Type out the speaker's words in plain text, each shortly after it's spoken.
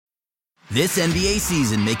This NBA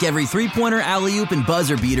season, make every three-pointer, alley-oop, and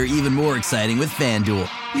buzzer beater even more exciting with FanDuel.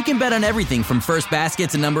 You can bet on everything from first basket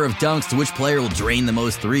to number of dunks to which player will drain the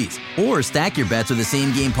most threes. Or stack your bets with the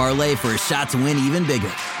same-game parlay for a shot to win even bigger.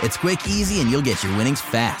 It's quick, easy, and you'll get your winnings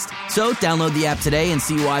fast. So download the app today and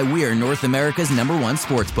see why we're North America's #1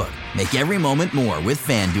 sportsbook. Make every moment more with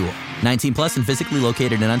FanDuel. 19 plus and physically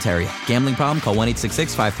located in Ontario. Gambling problem? Call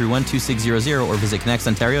 1-866-531-2600 or visit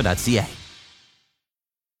connectsontario.ca.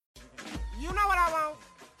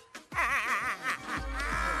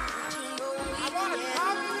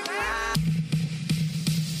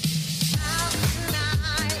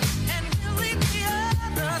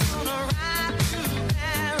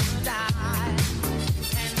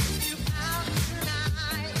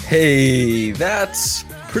 Hey, that's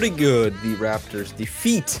pretty good. The Raptors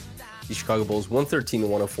defeat the Chicago Bulls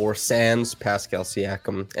 113-104. Sans, Pascal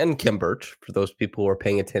Siakam, and Khem Birch. For those people who are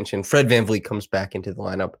paying attention, Fred VanVleet comes back into the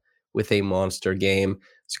lineup with a monster game.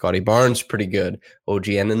 Scotty Barnes, pretty good. OG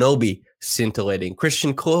Anunoby, scintillating.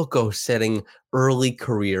 Christian Koloko setting early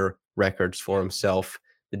career records for himself.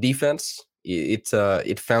 The defense,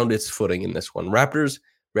 it found its footing in this one. Raptors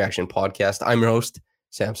Reaction Podcast. I'm your host,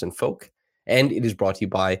 Samson Folk. And it is brought to you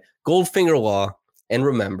by Goldfinger Law. And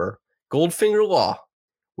remember, Goldfinger Law,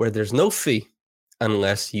 where there's no fee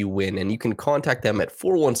unless you win. And you can contact them at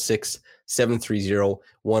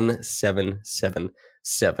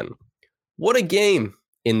 416-730-1777. What a game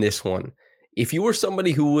in this one. If you were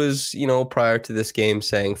somebody who was, prior to this game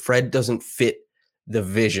saying Fred doesn't fit the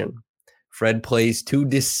vision, Fred plays too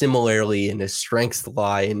dissimilarly and his strengths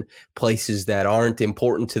lie in places that aren't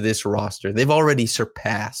important to this roster. They've already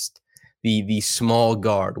surpassed the small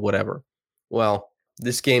guard, whatever. Well,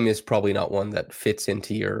 this game is probably not one that fits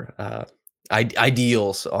into your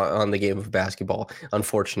ideals on the game of basketball,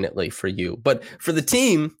 unfortunately for you. But for the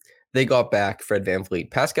team, they got back Fred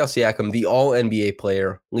VanVleet. Pascal Siakam, the all-NBA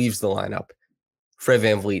player, leaves the lineup. Fred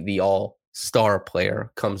VanVleet, the all-star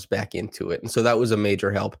player, comes back into it. And so that was a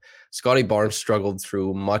major help. Scotty Barnes struggled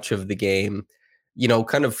through much of the game.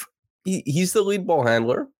 He's the lead ball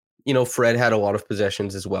handler. Fred had a lot of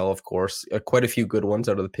possessions as well, of course, quite a few good ones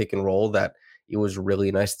out of the pick and roll that it was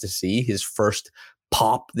really nice to see. His first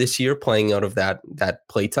pop this year playing out of that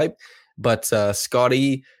play type. But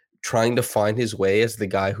Scotty trying to find his way as the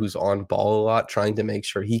guy who's on ball a lot, trying to make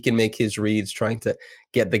sure he can make his reads, trying to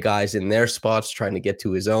get the guys in their spots, trying to get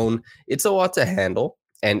to his own. It's a lot to handle,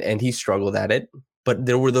 and he struggled at it. But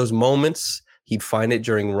there were those moments, he'd find it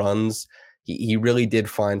during runs. He really did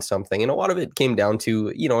find something. And a lot of it came down to,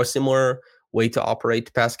 a similar way to operate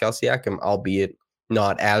to Pascal Siakam, albeit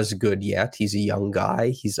not as good yet. He's a young guy.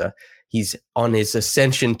 He's on his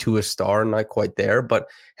ascension to a star, not quite there, but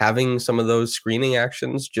having some of those screening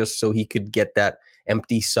actions just so he could get that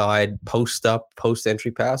empty side post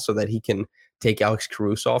entry pass so that he can take Alex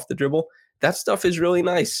Caruso off the dribble. That stuff is really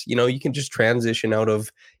nice. You can just transition out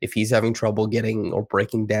of if he's having trouble getting or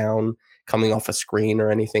breaking down, coming off a screen or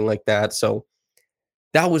anything like that. So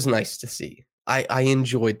that was nice to see. I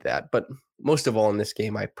enjoyed that. But most of all in this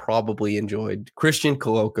game, I probably enjoyed Christian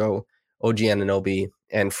Koloko, OG Anunoby,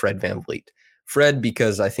 and Fred VanVleet. Fred,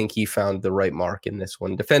 because I think he found the right mark in this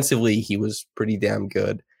one. Defensively, he was pretty damn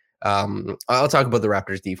good. I'll talk about the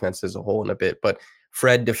Raptors defense as a whole in a bit, but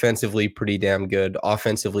Fred defensively pretty damn good.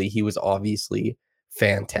 Offensively, he was obviously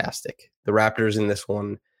fantastic. The Raptors in this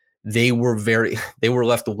one, they were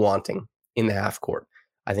left wanting in the half court.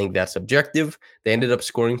 I think that's objective. They ended up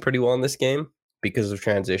scoring pretty well in this game because of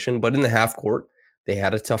transition, but in the half court, they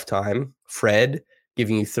had a tough time. Fred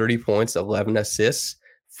giving you 30 points, 11 assists,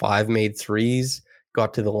 5 made threes,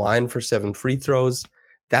 got to the line for 7 free throws.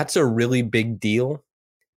 That's a really big deal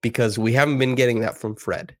because we haven't been getting that from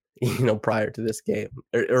Fred, prior to this game,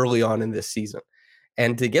 early on in this season.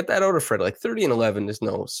 And to get that out of Fred, like 30 and 11 is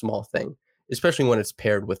no small thing, especially when it's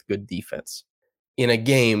paired with good defense. In a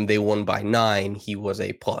game they won by 9, he was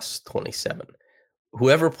a plus 27.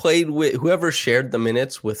 Whoever shared the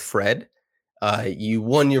minutes with Fred, you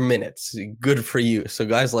won your minutes. Good for you. So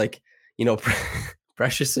guys like,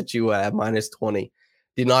 Precious Achiuwa at minus 20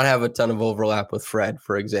 did not have a ton of overlap with Fred,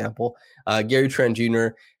 for example. Gary Trent Jr.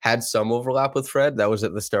 had some overlap with Fred. That was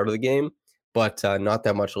at the start of the game, but not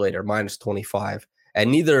that much later, minus 25.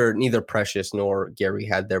 And neither Precious nor Gary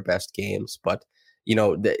had their best games, but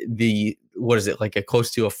the what is it, like a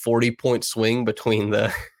close to a 40-point swing between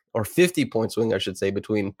or 50-point swing, I should say,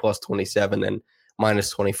 between plus 27 and minus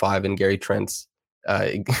 25 in Gary Trent's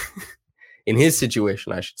in his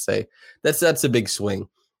situation, I should say. That's a big swing.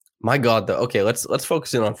 My God, though. Okay, let's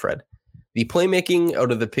focus in on Fred. The playmaking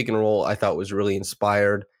out of the pick and roll I thought was really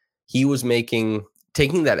inspired. He was making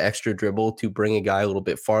taking that extra dribble to bring a guy a little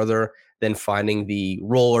bit farther, then finding the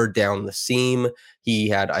roller down the seam. He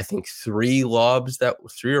had, I think, 3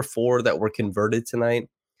 or 4 that were converted tonight.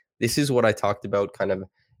 This is what I talked about kind of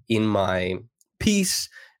in my piece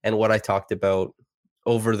and what I talked about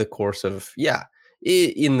over the course of,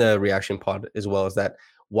 in the reaction pod, as well as that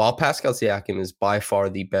while Pascal Siakam is by far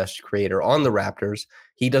the best creator on the Raptors,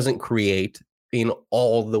 he doesn't create in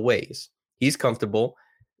all the ways. He's comfortable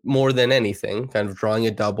more than anything, kind of drawing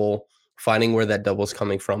a double, finding where that double is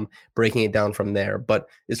coming from, breaking it down from there. But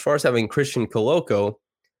as far as having Christian Koloko,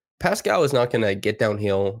 Pascal is not going to get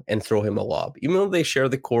downhill and throw him a lob. Even though they share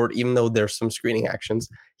the court, even though there's some screening actions,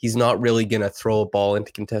 he's not really going to throw a ball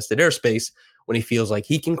into contested airspace when he feels like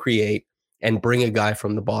he can create and bring a guy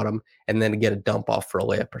from the bottom and then get a dump off for a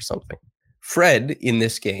layup or something. Fred in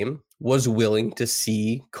this game was willing to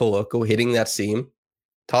see Koloko hitting that seam,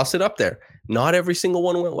 toss it up there. Not every single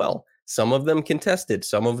one went well. Some of them contested.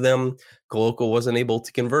 Some of them Koloko wasn't able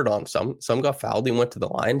to convert on. Some got fouled. He went to the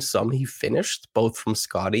line. Some he finished, both from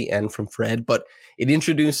Scotty and from Fred. But it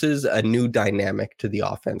introduces a new dynamic to the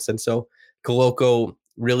offense. And so Koloko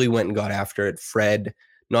really went and got after it. Fred,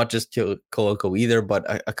 not just to Koloko either, but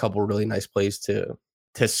a couple really nice plays to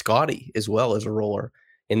Scotty as well as a roller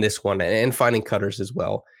in this one, and finding cutters as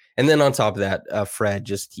well. And then on top of that, Fred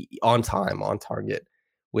just on time, on target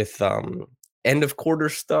with end of quarter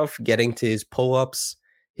stuff, getting to his pull-ups,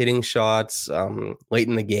 hitting shots late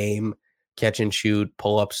in the game, catch and shoot,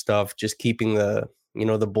 pull-up stuff, just keeping the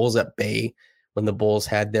Bulls at bay when the Bulls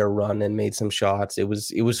had their run and made some shots. It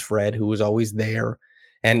was Fred who was always there.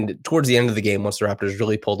 And towards the end of the game, once the Raptors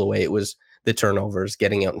really pulled away, it was the turnovers,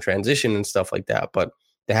 getting out in transition and stuff like that. But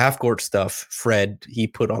the half-court stuff, Fred, he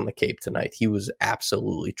put on the cape tonight. He was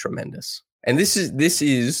absolutely tremendous. And this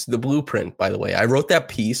is the blueprint, by the way. I wrote that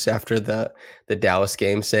piece after the Dallas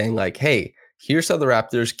game saying, like, hey, here's how the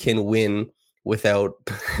Raptors can win without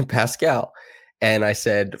Pascal. And I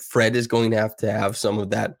said, Fred is going to have some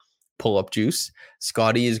of that pull-up juice.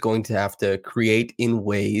 Scotty is going to have to create in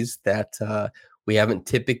ways that we haven't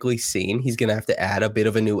typically seen. He's going to have to add a bit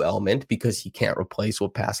of a new element because he can't replace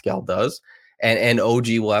what Pascal does. And OG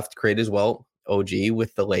will have to create as well. OG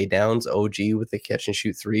with the laydowns, OG with the catch and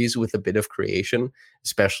shoot threes with a bit of creation,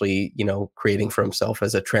 especially, creating for himself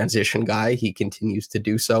as a transition guy. He continues to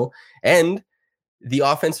do so. And the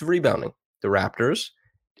offensive rebounding. The Raptors,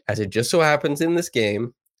 as it just so happens in this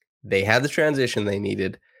game, they had the transition they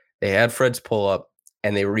needed. They had Fred's pull-up,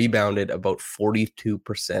 and they rebounded about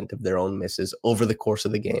 42% of their own misses over the course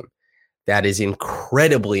of the game. That is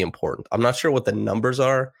incredibly important. I'm not sure what the numbers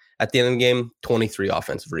are at the end of the game. 23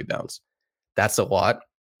 offensive rebounds. That's a lot.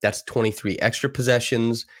 That's 23 extra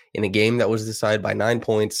possessions in a game that was decided by 9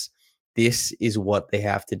 points. This is what they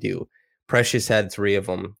have to do. Precious had 3 of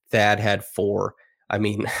them. Thad had 4. I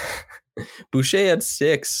mean, Boucher had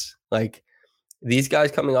 6. Like, these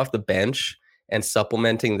guys coming off the bench and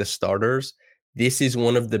supplementing the starters, this is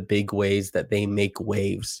one of the big ways that they make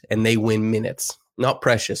waves and they win minutes. Not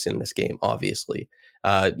Precious in this game, obviously.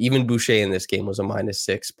 Even Boucher in this game was a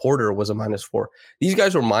 -6. Porter was a -4. These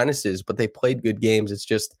guys were minuses, but they played good games. It's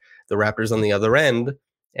just the Raptors on the other end,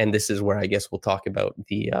 and this is where I guess we'll talk about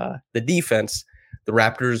the defense. The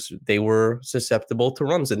Raptors, they were susceptible to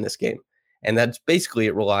runs in this game, and that's basically,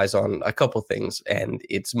 it relies on a couple things, and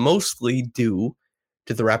it's mostly due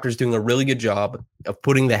to the Raptors doing a really good job of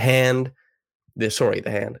putting the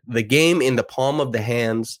game in the palm of the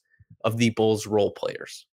hands of the Bulls role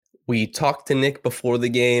players. We talked to Nick before the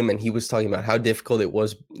game, and he was talking about how difficult it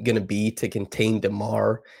was going to be to contain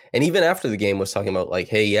DeMar. And even after the game was talking about, like,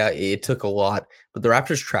 hey, yeah, it took a lot, but the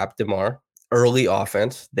Raptors trapped DeMar early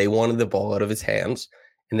offense. They wanted the ball out of his hands,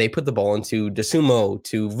 and they put the ball into DeSumo,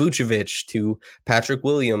 to Vucevic, to Patrick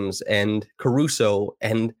Williams, and Caruso,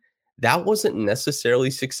 and that wasn't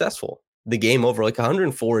necessarily successful. The game over, like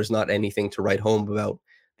 104 is not anything to write home about.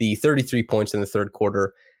 The 33 points in the third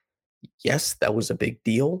quarter, yes, that was a big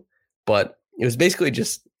deal, but it was basically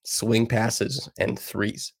just swing passes and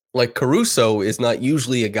threes. Like, Caruso is not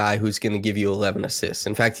usually a guy who's going to give you 11 assists.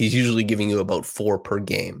 In fact, he's usually giving you about 4 per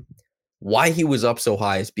game. Why he was up so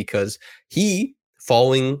high is because he,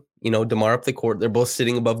 following, DeMar up the court, they're both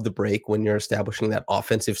sitting above the break when you're establishing that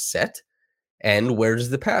offensive set. And where does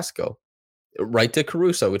the pass go? Right to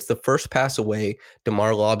Caruso. It's the first pass away.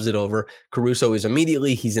 DeMar lobs it over. Caruso is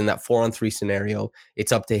immediately, he's in that 4-on-3 scenario.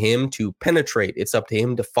 It's up to him to penetrate. It's up to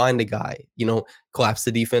him to find a guy, collapse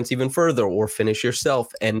the defense even further or finish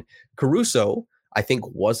yourself. And Caruso, I think,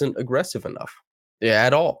 wasn't aggressive enough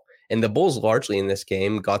at all. And the Bulls largely in this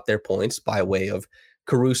game got their points by way of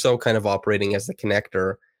Caruso kind of operating as the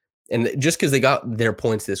connector And just because they got their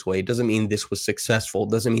points this way doesn't mean this was successful,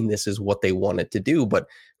 doesn't mean this is what they wanted to do. But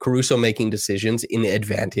Caruso making decisions in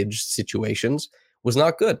advantage situations was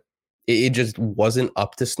not good. It just wasn't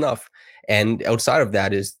up to snuff. And outside of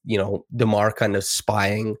that is, DeMar kind of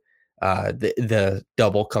spying the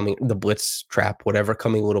double coming, the blitz trap, whatever,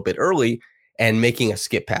 coming a little bit early and making a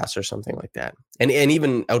skip pass or something like that. And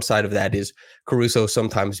even outside of that is Caruso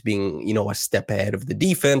sometimes being, a step ahead of the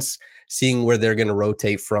defense, seeing where they're going to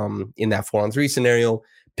rotate from in that 4-on-3 scenario,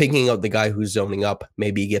 picking out the guy who's zoning up.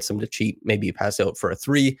 Maybe he gets them to cheat. Maybe you pass out for a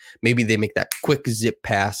 3. Maybe they make that quick zip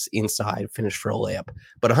pass inside, finish for a layup.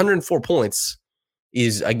 But 104 points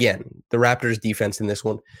is, again, the Raptors defense in this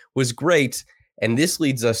one was great. And this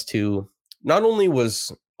leads us to, not only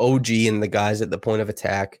was OG and the guys at the point of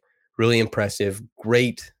attack really impressive,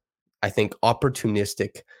 great, I think,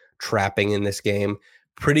 opportunistic trapping in this game,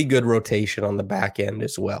 pretty good rotation on the back end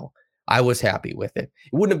as well. I was happy with it.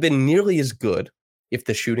 It wouldn't have been nearly as good if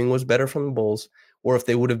the shooting was better from the Bulls, or if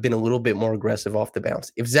they would have been a little bit more aggressive off the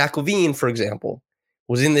bounce. If Zach LaVine, for example,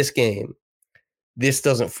 was in this game, this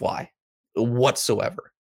doesn't fly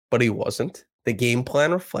whatsoever. But he wasn't. The game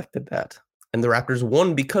plan reflected that. And the Raptors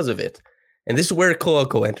won because of it. And this is where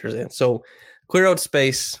Koloko enters in. So clear out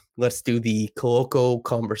space. Let's do the Koloko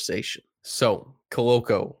conversation. So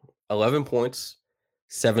Koloko, 11 points,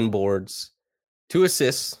 7 boards, 2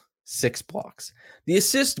 assists, 6 blocks. The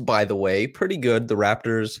assist, by the way, pretty good. The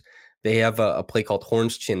Raptors, they have a play called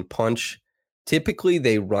Horns Chin Punch. Typically,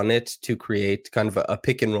 they run it to create kind of a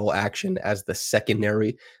pick and roll action as the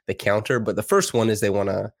secondary, the counter. But the first one is they want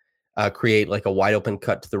to create like a wide open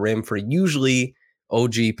cut to the rim for usually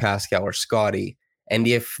OG, Pascal, or Scotty. And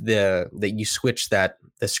if that you switch the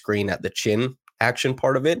screen at the chin action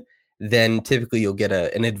part of it, then typically you'll get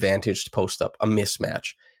an advantaged post up, a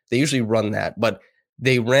mismatch. They usually run that, but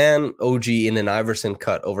they ran OG in an Iverson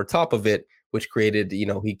cut over top of it, which created,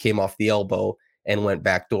 he came off the elbow and went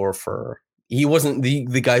backdoor he wasn't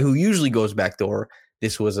the guy who usually goes backdoor.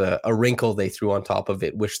 This was a wrinkle they threw on top of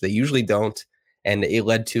it, which they usually don't. And it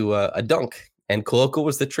led to a dunk. And Koloko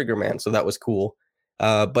was the trigger man, so that was cool.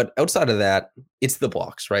 But outside of that, it's the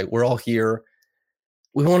blocks, right? We're all here.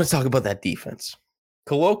 We want to talk about that defense.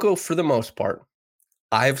 Koloko, for the most part,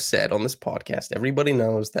 I've said on this podcast, everybody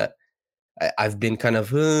knows that I've been kind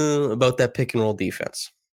of about that pick and roll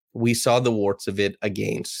defense. We saw the warts of it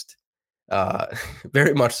against,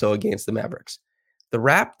 very much so against the Mavericks. The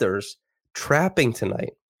Raptors trapping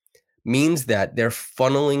tonight means that they're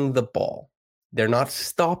funneling the ball. They're not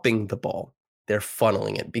stopping the ball. They're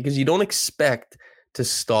funneling it because you don't expect to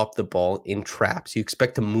stop the ball in traps. You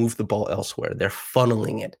expect to move the ball elsewhere. They're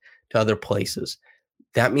funneling it to other places.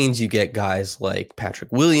 That means you get guys like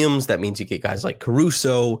Patrick Williams. That means you get guys like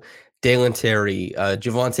Caruso, Dalen Terry,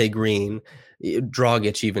 Javonte Green,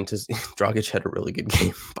 Dragic. Dragic had a really good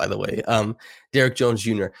game, by the way. Derek Jones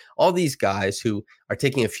Jr. All these guys who are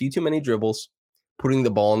taking a few too many dribbles, putting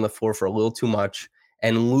the ball on the floor for a little too much,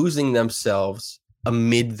 and losing themselves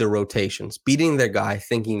amid the rotations, beating their guy,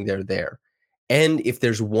 thinking they're there. And if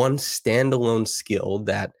there's one standalone skill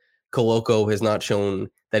that Koloko has not shown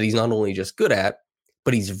that he's not only just good at,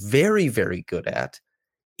 but he's very, very good at,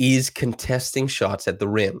 is contesting shots at the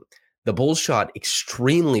rim. The Bulls shot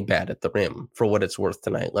extremely bad at the rim for what it's worth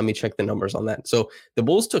tonight. Let me check the numbers on that. So the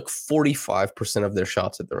Bulls took 45% of their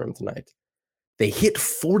shots at the rim tonight. They hit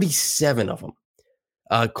 47 of them.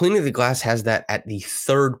 Cleaning the Glass has that at the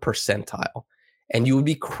 3rd percentile. And you would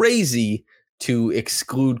be crazy to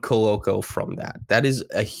exclude Koloko from that. That is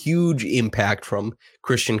a huge impact from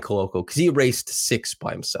Christian Koloko because he erased 6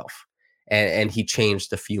 by himself and he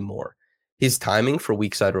changed a few more. His timing for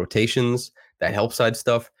weak side rotations, that help side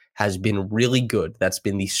stuff, has been really good. That's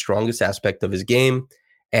been the strongest aspect of his game.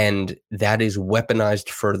 And that is weaponized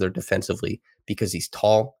further defensively because he's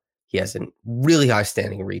tall. He has a really high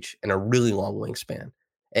standing reach and a really long wingspan.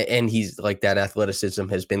 And he's like, that athleticism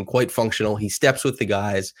has been quite functional. He steps with the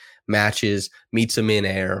guys, matches, meets them in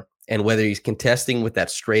air. And whether he's contesting with that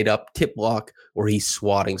straight up tip block or he's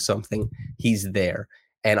swatting something, he's there.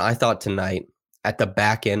 And I thought tonight at the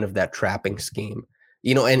back end of that trapping scheme,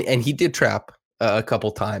 and he did trap a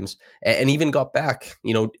couple times and even got back,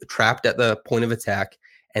 trapped at the point of attack.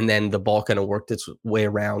 And then the ball kind of worked its way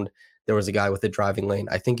around. There was a guy with a driving lane.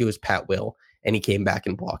 I think it was Pat Will, and he came back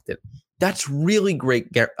and blocked it. That's really great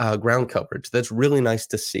ground coverage. That's really nice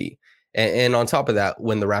to see. And on top of that,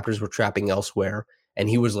 when the Raptors were trapping elsewhere and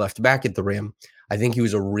he was left back at the rim, I think he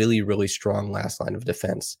was a really, really strong last line of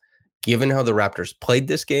defense. Given how the Raptors played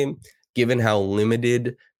this game, given how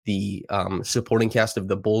limited the supporting cast of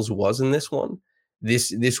the Bulls was in this one,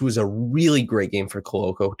 this was a really great game for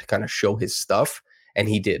Koloko to kind of show his stuff. And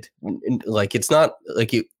he did. Like, it's not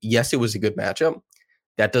like yes, it was a good matchup.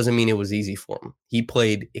 That doesn't mean it was easy for him. He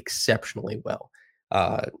played exceptionally well.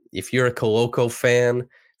 If you're a Koloko fan,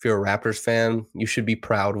 if you're a Raptors fan, you should be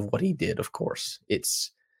proud of what he did. Of course, he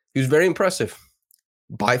was very impressive.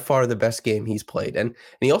 By far the best game he's played, and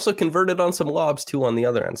he also converted on some lobs too on the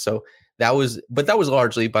other end. So that was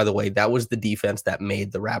largely, by the way, that was the defense that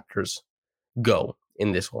made the Raptors go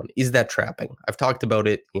in this one. Is that trapping? I've talked about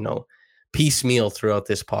it, piecemeal throughout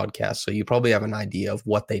this podcast, so you probably have an idea of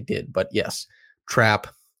what they did. But yes, trap,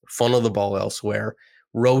 funnel the ball elsewhere,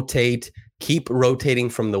 rotate, keep rotating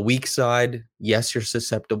from the weak side. Yes, you're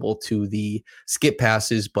susceptible to the skip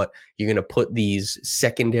passes, but you're going to put these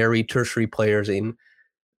secondary, tertiary players in,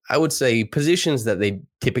 I would say, positions that they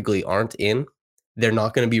typically aren't in. They're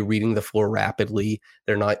not going to be reading the floor rapidly.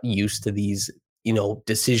 They're not used to these,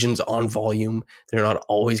 decisions on volume. They're not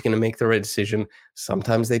always going to make the right decision.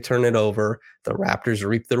 Sometimes they turn it over. The Raptors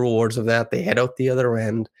reap the rewards of that. They head out the other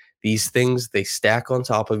end. These things, they stack on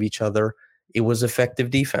top of each other. It was effective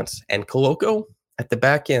defense. And Koloko at the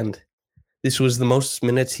back end, this was the most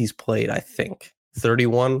minutes he's played, I think.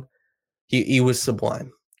 31. He was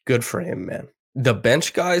sublime. Good for him, man. The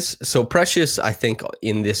bench guys, so Precious, I think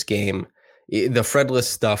in this game, the Fredless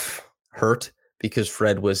stuff hurt because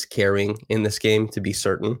Fred was carrying in this game, to be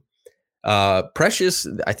certain. Precious,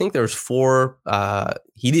 I think there's 4.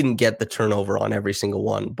 He didn't get the turnover on every single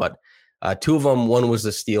one, but 2 of them, one was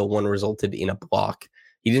a steal, one resulted in a block.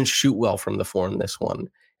 He didn't shoot well from the floor in this one,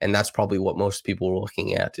 and that's probably what most people were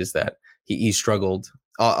looking at, is that he struggled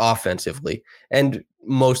offensively, and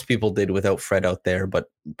most people did without Fred out there, but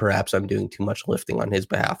perhaps I'm doing too much lifting on his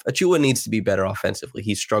behalf. Achua needs to be better offensively.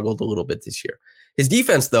 He struggled a little bit this year. His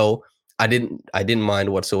defense, though, I didn't mind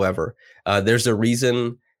whatsoever. There's a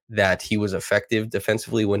reason that he was effective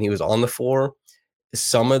defensively when he was on the floor.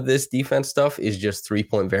 Some of this defense stuff is just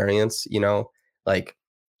 3-point variance, like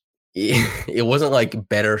it wasn't like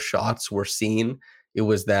better shots were seen. It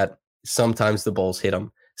was that sometimes the Bulls hit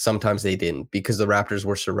him, sometimes they didn't, because the Raptors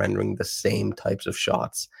were surrendering the same types of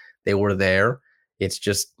shots. They were there. It's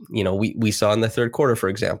just, we saw in the third quarter, for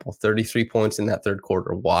example, 33 points in that third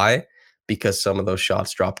quarter. Why? Because some of those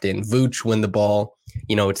shots dropped in. Vooch win the ball.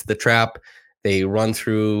 It's the trap. They run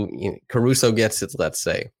through. Caruso gets it, let's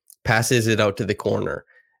say, passes it out to the corner.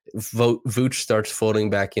 Vooch starts floating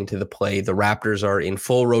back into the play. The Raptors are in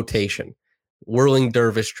full rotation, whirling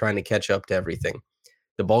dervish, trying to catch up to everything.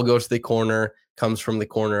 The ball goes to the corner, comes from the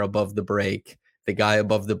corner above the break. The guy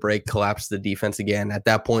above the break collapses the defense again. At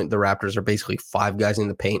that point, the Raptors are basically 5 guys in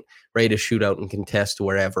the paint, ready to shoot out and contest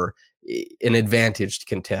wherever. An advantaged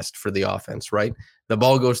contest for the offense, right? The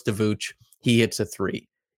ball goes to Vooch. He hits a 3.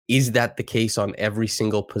 Is that the case on every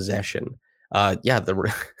single possession? Yeah,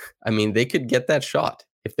 they could get that shot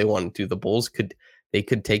if they wanted to. The Bulls could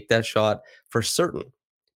take that shot for certain,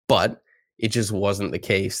 but it just wasn't the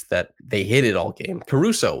case that they hit it all game.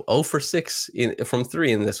 Caruso 0 for 6 from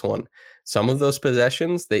 3 in this one. Some of those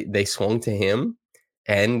possessions they swung to him,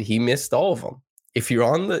 and he missed all of them. If you're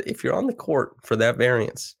on the court for that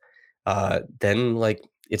variance, then like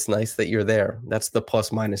it's nice that you're there. That's the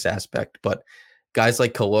plus minus aspect. But guys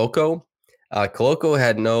like Koloko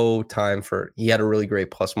had no time he had a really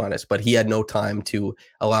great plus minus, but he had no time to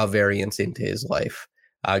allow variance into his life.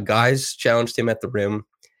 Guys challenged him at the rim,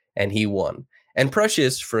 and he won. And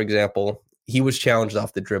Precious, for example, he was challenged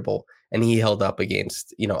off the dribble, and he held up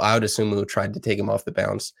against, Audasumu tried to take him off the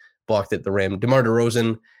bounce, blocked at the rim. DeMar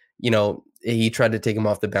DeRozan, he tried to take him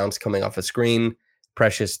off the bounce coming off a screen.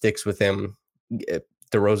 Precious sticks with him.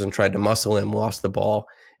 DeRozan tried to muscle him, lost the ball.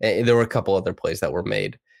 And there were a couple other plays that were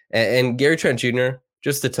made. And Gary Trent Jr.,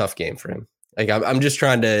 just a tough game for him. Like, I'm just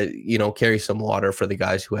trying to, carry some water for the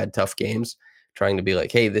guys who had tough games, trying to be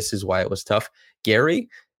like, hey, this is why it was tough. Gary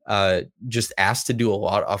just asked to do a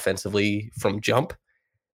lot offensively from jump.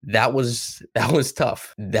 That was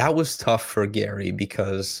tough. That was tough for Gary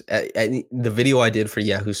because the video I did for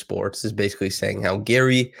Yahoo Sports is basically saying how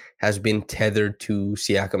Gary has been tethered to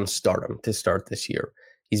Siakam's stardom to start this year.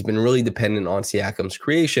 He's been really dependent on Siakam's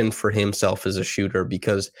creation for himself as a shooter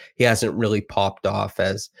because he hasn't really popped off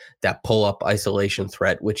as that pull-up isolation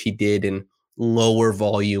threat, which he did in lower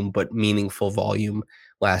volume but meaningful volume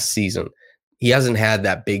last season. He hasn't had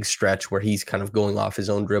that big stretch where he's kind of going off his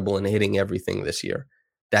own dribble and hitting everything this year.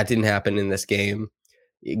 That didn't happen in this game.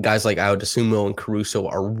 Guys like Audasumu and Caruso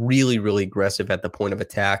are really, really aggressive at the point of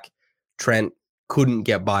attack. Trent couldn't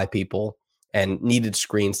get by people and needed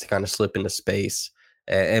screens to kind of slip into space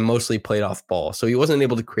and mostly played off ball. So he wasn't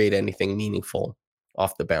able to create anything meaningful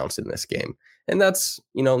off the bounce in this game. And that's,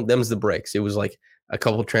 them's the breaks. It was like a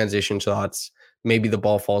couple transition shots, maybe the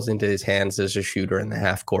ball falls into his hands as a shooter in the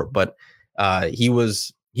half court, but he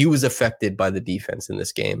was affected by the defense in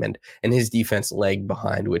this game, and his defense lagged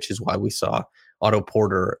behind, which is why we saw Otto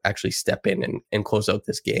Porter actually step in and close out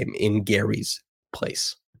this game in Gary's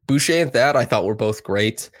place. Boucher and Thad, I thought, were both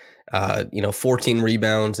great. 14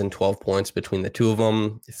 rebounds and 12 points between the two of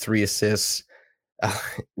them, 3 assists.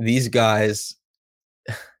 These guys,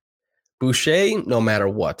 Boucher, no matter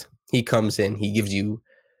what, he comes in, he gives you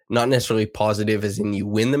not necessarily positive as in you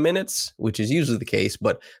win the minutes, which is usually the case,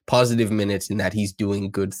 but positive minutes in that he's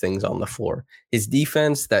doing good things on the floor. His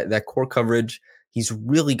defense, that core coverage, he's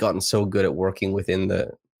really gotten so good at working within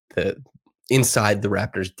the inside the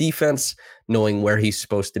Raptors defense, knowing where he's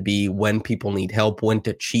supposed to be, when people need help, when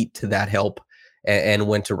to cheat to that help, and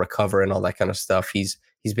when to recover and all that kind of stuff. He's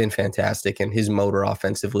been fantastic, and his motor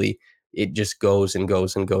offensively, it just goes and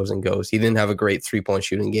goes and goes and goes. He didn't have a great 3-point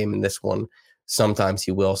shooting game in this one. Sometimes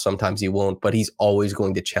he will, sometimes he won't, but he's always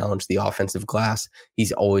going to challenge the offensive glass.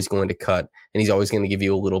 He's always going to cut, and he's always going to give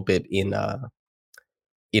you a little bit in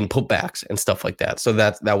putbacks and stuff like that. So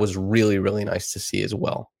that was really, really nice to see as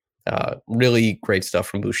well. Really great stuff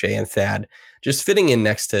from Boucher and Thad, just fitting in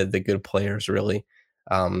next to the good players, really,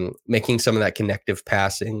 making some of that connective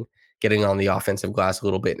passing, getting on the offensive glass a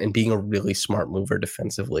little bit, and being a really smart mover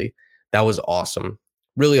defensively. That was awesome.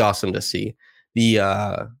 Really awesome to see.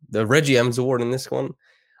 The Reggie Evans Award in this one,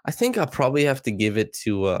 I think I'll probably have to give it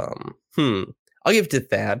to, I'll give it to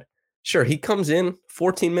Thad. Sure, he comes in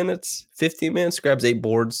 14 minutes, 15 minutes, grabs 8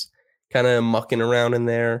 boards, kind of mucking around in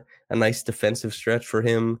there. A nice defensive stretch for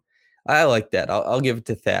him. I like that. I'll give it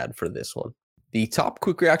to Thad for this one. The top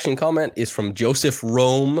quick reaction comment is from Joseph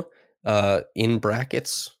Rome, in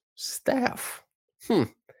brackets, staff.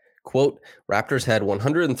 Quote, Raptors had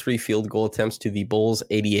 103 field goal attempts to the Bulls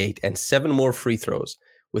 88 and 7 more free throws.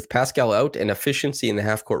 With Pascal out and efficiency in the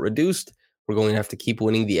half court reduced, we're going to have to keep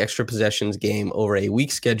winning the extra possessions game over a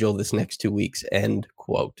weak schedule this next 2 weeks, end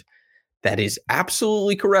quote. That is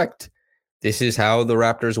absolutely correct. This is how the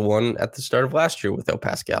Raptors won at the start of last year without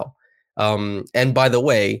Pascal. And by the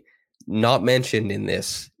way, not mentioned in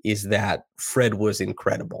this is that Fred was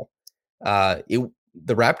incredible. The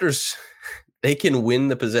Raptors, they can win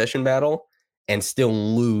the possession battle and still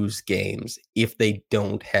lose games if they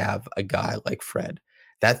don't have a guy like Fred.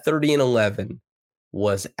 That 30-11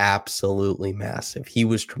 was absolutely massive. He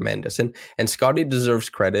was tremendous. And Scottie deserves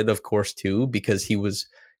credit, of course, too, because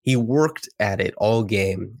he worked at it all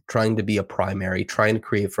game, trying to be a primary, trying to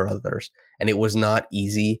create for others. And it was not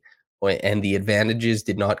easy. And the advantages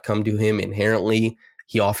did not come to him inherently.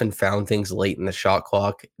 He often found things late in the shot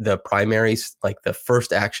clock. The primaries, like the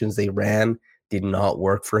first actions they ran, did not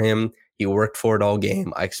work for him. He worked for it all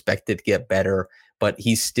game. I expect it to get better, but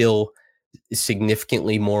he's still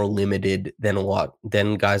significantly more limited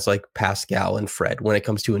than guys like Pascal and Fred when it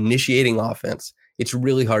comes to initiating offense. It's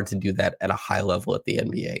really hard to do that at a high level at the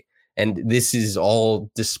NBA. And this is all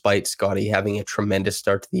despite Scottie having a tremendous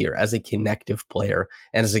start to the year as a connective player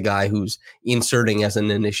and as a guy who's inserting as an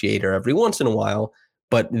initiator every once in a while.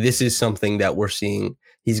 But this is something that we're seeing.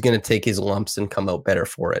 He's going to take his lumps and come out better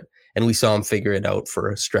for it. And we saw him figure it out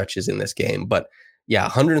for stretches in this game. But yeah,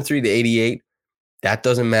 103 to 88, that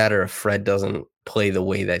doesn't matter if Fred doesn't play the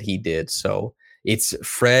way that he did. So it's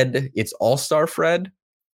Fred, it's all-star Fred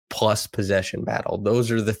plus possession battle. Those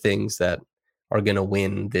are the things that are going to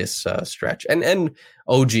win this stretch. And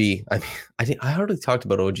OG, I think I already talked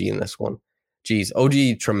about OG in this one. Geez,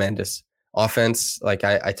 OG, tremendous. Offense, like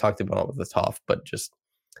I talked about at the top, but just,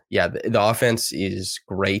 yeah, the offense is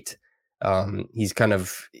great. He's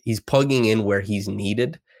plugging in where he's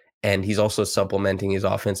needed, and he's also supplementing his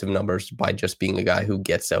offensive numbers by just being a guy who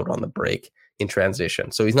gets out on the break in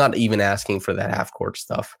transition. So he's not even asking for that half-court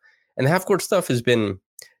stuff. And the half-court stuff has been,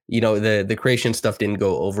 the creation stuff didn't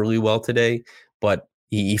go overly well today, but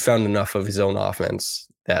he found enough of his own offense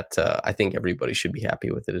that I think everybody should be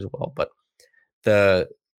happy with it as well. But the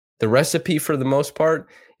recipe for the most part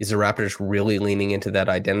is the Raptors really leaning into that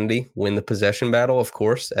identity, win the possession battle, of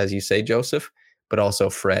course, as you say, Joseph, but also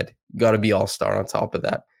Fred. Got to be all-star on top of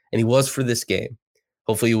that. And he was for this game.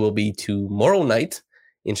 Hopefully he will be tomorrow night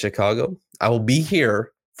in Chicago. I will be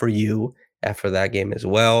here for you after that game as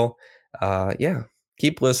well.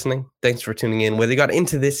 Keep listening. Thanks for tuning in. Whether you got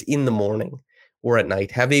into this in the morning or at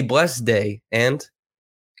night, have a blessed day and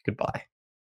goodbye.